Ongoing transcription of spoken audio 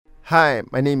Hi,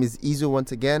 my name is Izo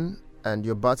once again, and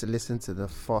you're about to listen to the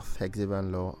fourth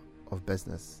Hexaban Law of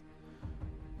Business.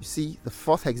 You see, the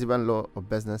fourth Hexaban Law of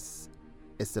Business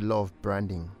is the law of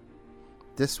branding.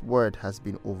 This word has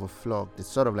been overflogged. It's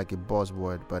sort of like a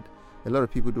buzzword, but a lot of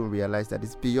people don't realize that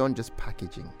it's beyond just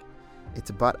packaging. It's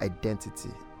about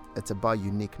identity, it's about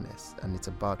uniqueness, and it's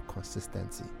about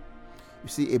consistency. You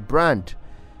see, a brand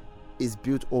is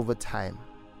built over time.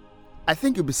 I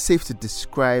think it would be safe to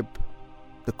describe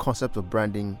the concept of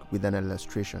branding with an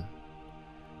illustration.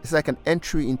 It's like an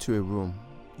entry into a room.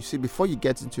 You see, before you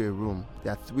get into a room,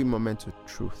 there are three moments of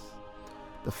truth.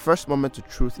 The first moment of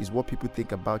truth is what people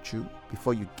think about you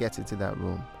before you get into that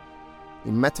room.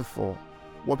 In metaphor,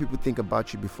 what people think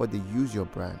about you before they use your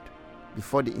brand,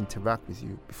 before they interact with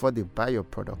you, before they buy your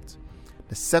product.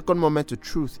 The second moment of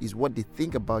truth is what they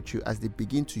think about you as they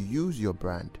begin to use your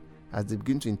brand, as they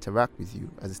begin to interact with you,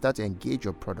 as they start to engage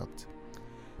your product.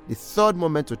 The third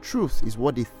moment of truth is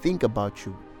what they think about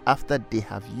you after they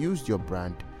have used your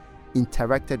brand,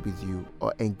 interacted with you,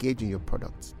 or engaged in your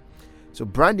products. So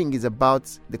branding is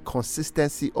about the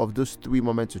consistency of those three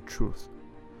moments of truth.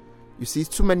 You see,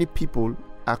 too many people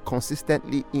are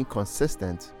consistently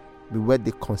inconsistent with where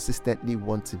they consistently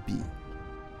want to be.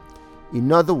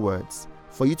 In other words,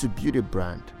 for you to build a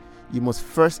brand, you must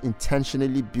first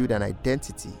intentionally build an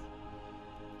identity,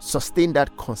 sustain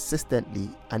that consistently,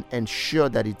 and ensure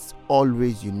that it's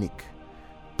always unique.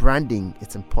 Branding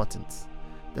is important.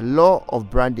 The law of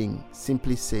branding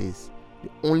simply says the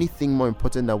only thing more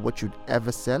important than what you'd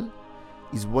ever sell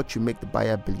is what you make the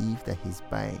buyer believe that he's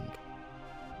buying.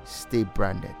 Stay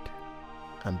branded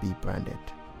and be branded.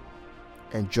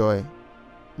 Enjoy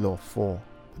Law 4,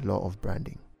 the law of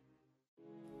branding.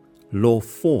 Law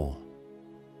 4.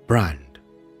 Brand.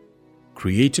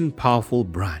 Creating powerful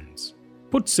brands.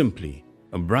 Put simply,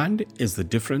 a brand is the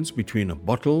difference between a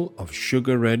bottle of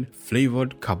sugar red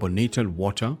flavored carbonated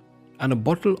water and a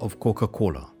bottle of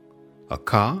Coca-Cola, a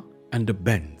car and a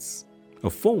Benz, a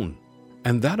phone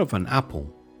and that of an Apple.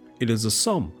 It is a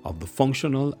sum of the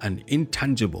functional and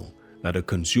intangible that a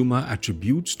consumer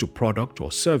attributes to product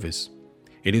or service.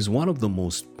 It is one of the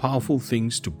most powerful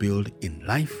things to build in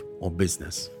life or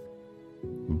business.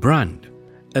 Brand,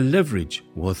 a leverage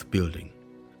worth building.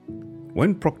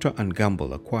 When Procter &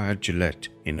 Gamble acquired Gillette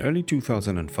in early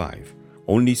 2005,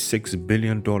 only $6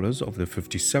 billion of the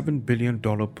 $57 billion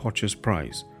purchase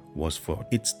price was for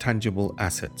its tangible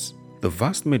assets, the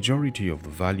vast majority of the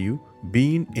value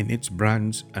being in its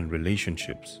brands and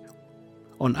relationships.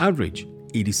 On average,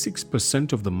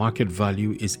 86% of the market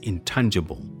value is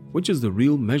intangible, which is the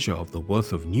real measure of the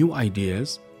worth of new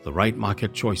ideas, the right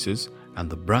market choices, and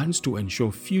the brands to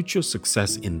ensure future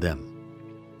success in them.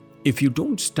 If you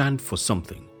don't stand for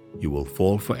something, you will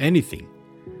fall for anything.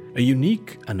 A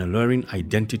unique and alluring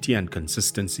identity and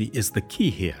consistency is the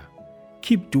key here.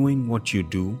 Keep doing what you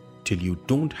do till you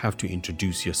don't have to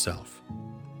introduce yourself.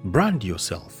 Brand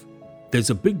yourself. There's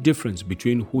a big difference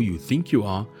between who you think you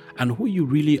are and who you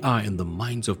really are in the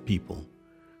minds of people.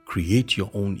 Create your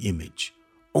own image.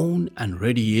 Own and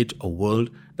radiate a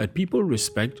world that people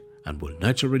respect and will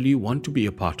naturally want to be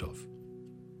a part of.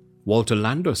 Walter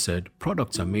Landau said,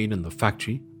 products are made in the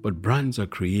factory, but brands are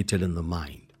created in the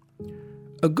mind.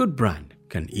 A good brand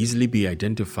can easily be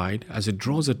identified as it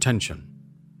draws attention.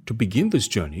 To begin this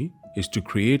journey is to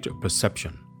create a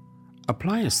perception.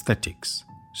 Apply aesthetics,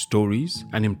 stories,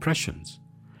 and impressions.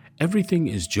 Everything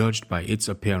is judged by its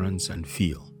appearance and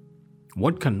feel.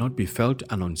 What cannot be felt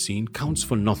and unseen counts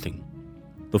for nothing.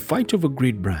 The fight of a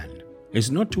great brand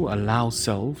is not to allow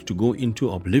self to go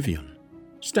into oblivion.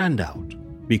 Stand out.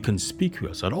 Be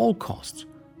conspicuous at all costs.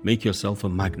 Make yourself a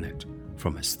magnet.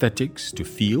 From aesthetics to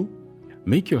feel,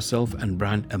 make yourself and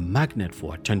brand a magnet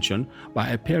for attention by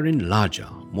appearing larger,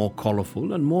 more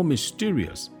colorful, and more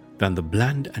mysterious than the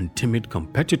bland and timid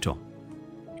competitor.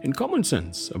 In common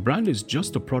sense, a brand is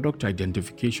just a product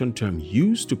identification term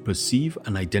used to perceive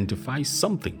and identify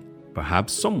something,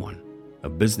 perhaps someone, a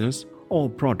business, or a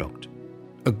product.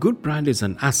 A good brand is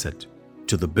an asset.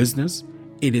 To the business,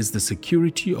 it is the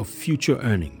security of future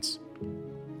earnings.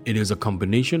 It is a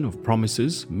combination of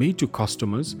promises made to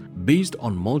customers based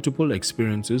on multiple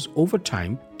experiences over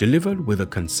time, delivered with a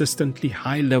consistently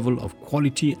high level of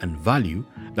quality and value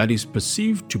that is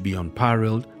perceived to be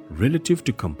unparalleled relative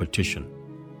to competition.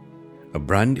 A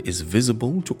brand is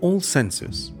visible to all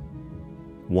senses.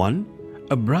 1.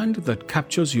 A brand that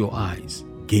captures your eyes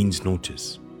gains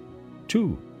notice.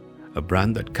 2. A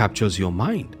brand that captures your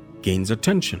mind gains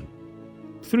attention.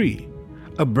 3.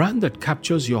 A brand that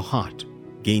captures your heart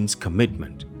gains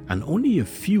commitment, and only a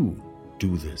few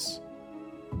do this.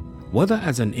 Whether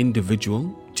as an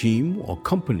individual, team, or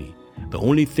company, The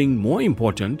only thing more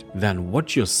important than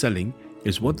what you're selling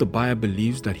is what the buyer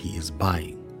believes that he is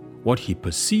buying, what he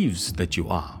perceives that you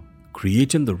are.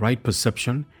 Creating the right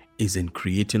perception is in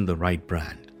creating the right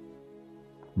brand.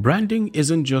 Branding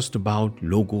isn't just about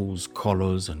logos,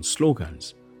 colors, and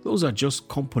slogans. Those are just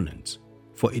components,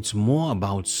 for it's more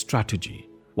about strategy.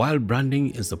 While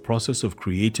branding is the process of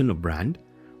creating a brand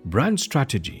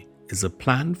strategy is a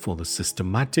plan for the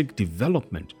systematic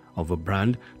development of a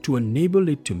brand to enable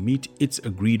it to meet its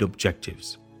agreed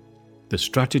objectives. The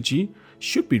strategy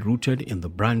should be rooted in the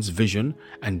brand's vision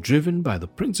and driven by the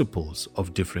principles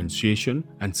of differentiation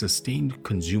and sustained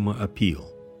consumer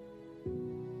appeal.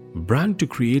 Brand to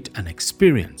create an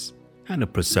experience and a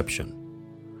perception.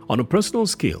 On a personal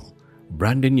scale,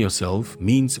 branding yourself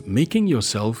means making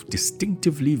yourself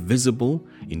distinctively visible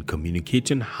in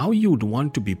communicating how you would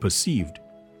want to be perceived.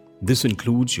 This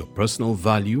includes your personal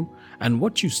value and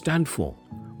what you stand for,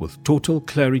 with total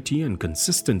clarity and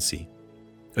consistency.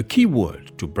 A key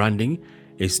word to branding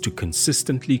is to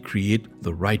consistently create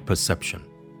the right perception.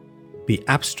 Be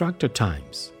abstract at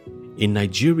times. In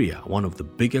Nigeria, one of the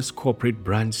biggest corporate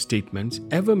brand statements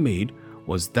ever made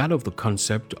was that of the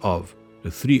concept of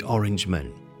the Three Orange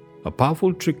Men, a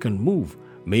powerful trick and move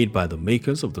made by the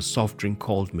makers of the soft drink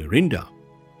called Mirinda.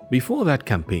 Before that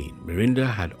campaign, Mirinda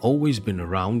had always been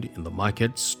around in the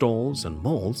markets, stalls, and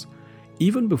malls.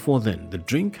 Even before then, the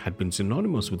drink had been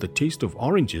synonymous with the taste of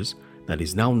oranges that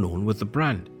is now known with the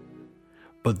brand.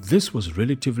 But this was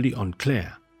relatively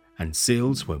unclear, and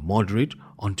sales were moderate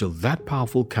until that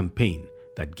powerful campaign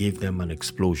that gave them an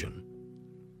explosion.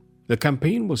 The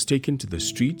campaign was taken to the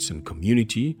streets and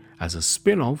community as a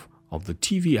spin-off of the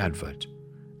TV advert.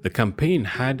 The campaign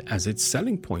had as its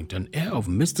selling point an air of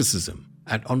mysticism.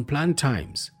 At unplanned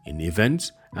times, in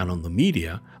events and on the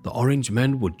media, the Orange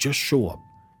Men would just show up.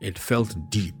 It felt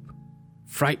deep,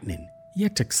 frightening,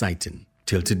 yet exciting.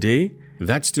 Till today,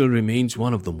 that still remains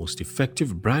one of the most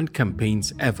effective brand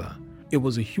campaigns ever. It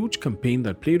was a huge campaign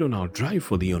that played on our drive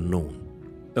for the unknown.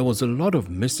 There was a lot of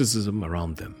mysticism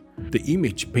around them. The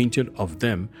image painted of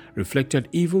them reflected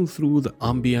even through the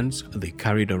ambience they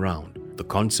carried around. The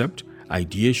concept,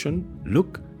 ideation,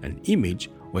 look, and image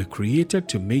were created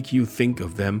to make you think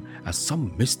of them as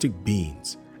some mystic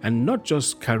beings and not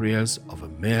just carriers of a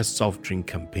mere soft drink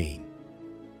campaign.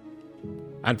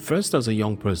 At first, as a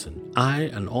young person, I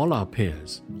and all our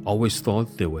peers always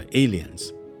thought they were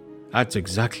aliens. That's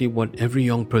exactly what every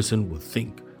young person would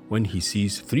think when he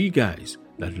sees three guys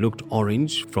that looked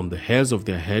orange from the hairs of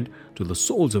their head to the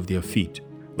soles of their feet.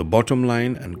 The bottom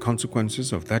line and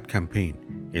consequences of that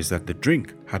campaign is that the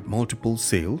drink had multiple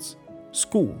sales.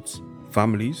 Schools,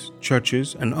 families,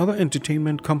 churches, and other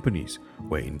entertainment companies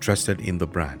were interested in the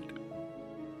brand.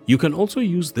 You can also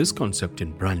use this concept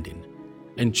in branding.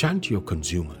 Enchant your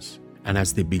consumers, and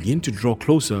as they begin to draw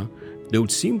closer, they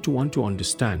would seem to want to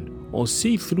understand or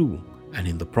see through, and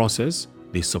in the process,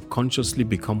 they subconsciously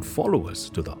become followers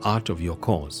to the art of your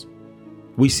cause.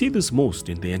 We see this most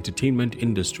in the entertainment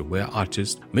industry, where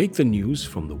artists make the news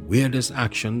from the weirdest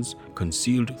actions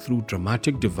concealed through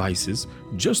dramatic devices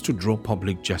just to draw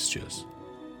public gestures.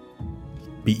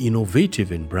 Be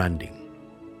innovative in branding.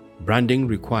 Branding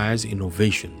requires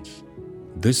innovations.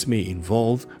 This may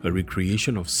involve a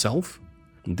recreation of self.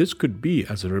 This could be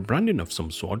as a rebranding of some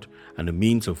sort and a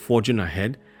means of forging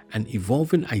ahead and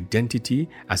evolving identity,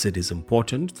 as it is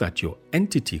important that your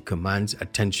entity commands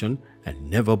attention and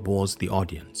never bores the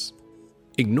audience.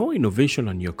 Ignore innovation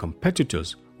and your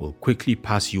competitors will quickly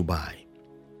pass you by.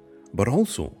 But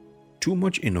also, too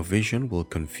much innovation will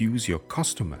confuse your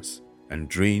customers and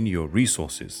drain your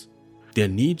resources. There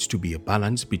needs to be a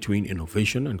balance between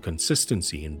innovation and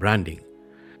consistency in branding.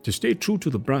 To stay true to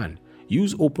the brand,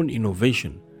 use open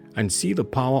innovation and see the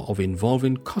power of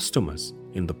involving customers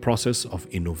in the process of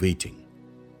innovating.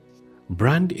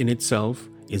 Brand in itself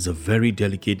is a very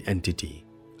delicate entity.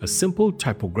 A simple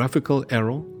typographical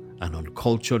error, an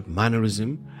uncultured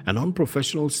mannerism, an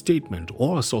unprofessional statement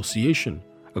or association,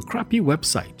 a crappy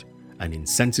website, an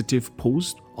insensitive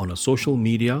post on a social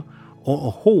media, or a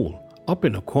hole up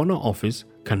in a corner office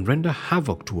can render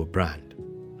havoc to a brand.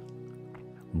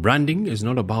 Branding is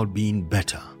not about being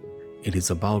better. It is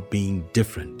about being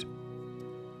different.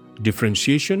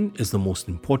 Differentiation is the most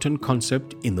important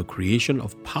concept in the creation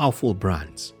of powerful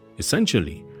brands.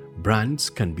 Essentially, brands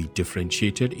can be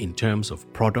differentiated in terms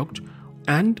of product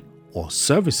and/or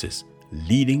services,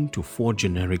 leading to 4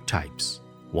 generic types.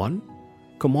 1.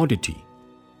 Commodity.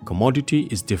 Commodity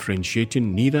is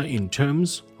differentiating neither in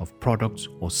terms of product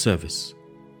or service.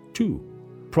 2.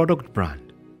 Product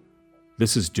brand.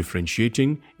 This is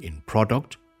differentiating in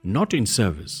product, not in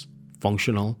service,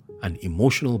 functional and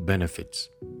emotional benefits.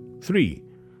 3.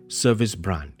 Service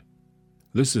brand.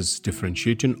 This is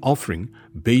differentiating offering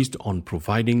based on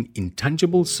providing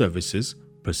intangible services,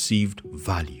 perceived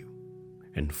value.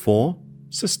 And 4.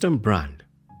 System brand.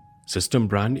 System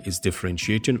brand is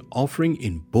differentiating offering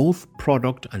in both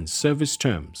product and service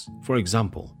terms. For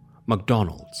example,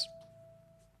 McDonald's.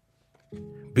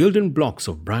 Building blocks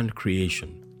of brand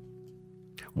creation.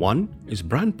 1 is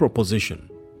brand proposition.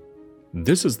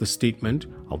 This is the statement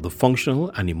of the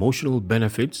functional and emotional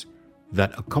benefits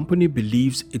that a company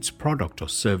believes its product or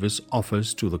service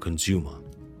offers to the consumer.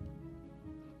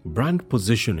 Brand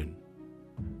positioning.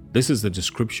 This is the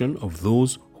description of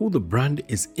those who the brand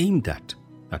is aimed at,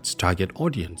 that's target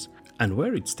audience, and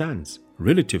where it stands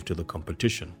relative to the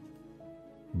competition.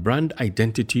 Brand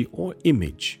identity or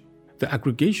image. The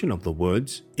aggregation of the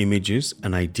words, images,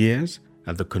 and ideas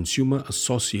that the consumer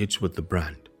associates with the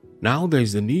brand. Now there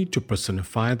is the need to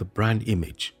personify the brand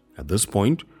image. At this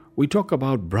point, we talk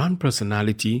about brand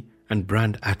personality and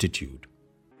brand attitude.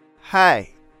 Hi,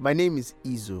 my name is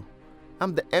Izo.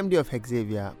 I'm the MD of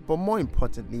Hexavia, but more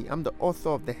importantly, I'm the author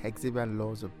of the Hexavian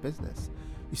Laws of Business.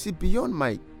 You see, beyond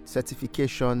my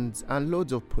certifications and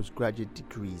loads of postgraduate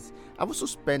degrees, I've also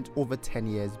spent over 10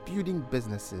 years building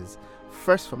businesses,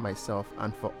 first for myself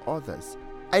and for others.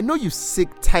 I know you seek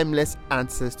timeless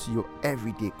answers to your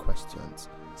everyday questions.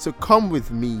 So come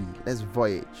with me, let's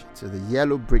voyage to the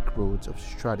yellow brick roads of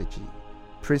strategy,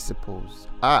 principles,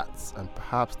 arts, and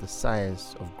perhaps the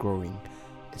science of growing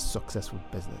a successful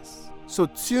business. So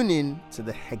tune in to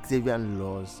the Hexavian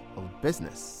Laws of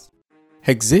Business.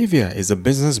 Hexavia is a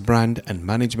business brand and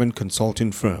management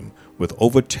consulting firm with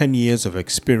over 10 years of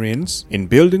experience in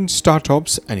building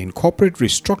startups and in corporate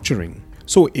restructuring.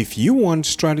 So if you want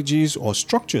strategies or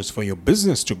structures for your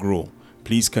business to grow,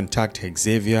 please contact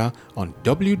Hexavia on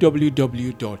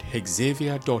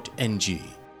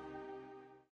www.hexavia.ng.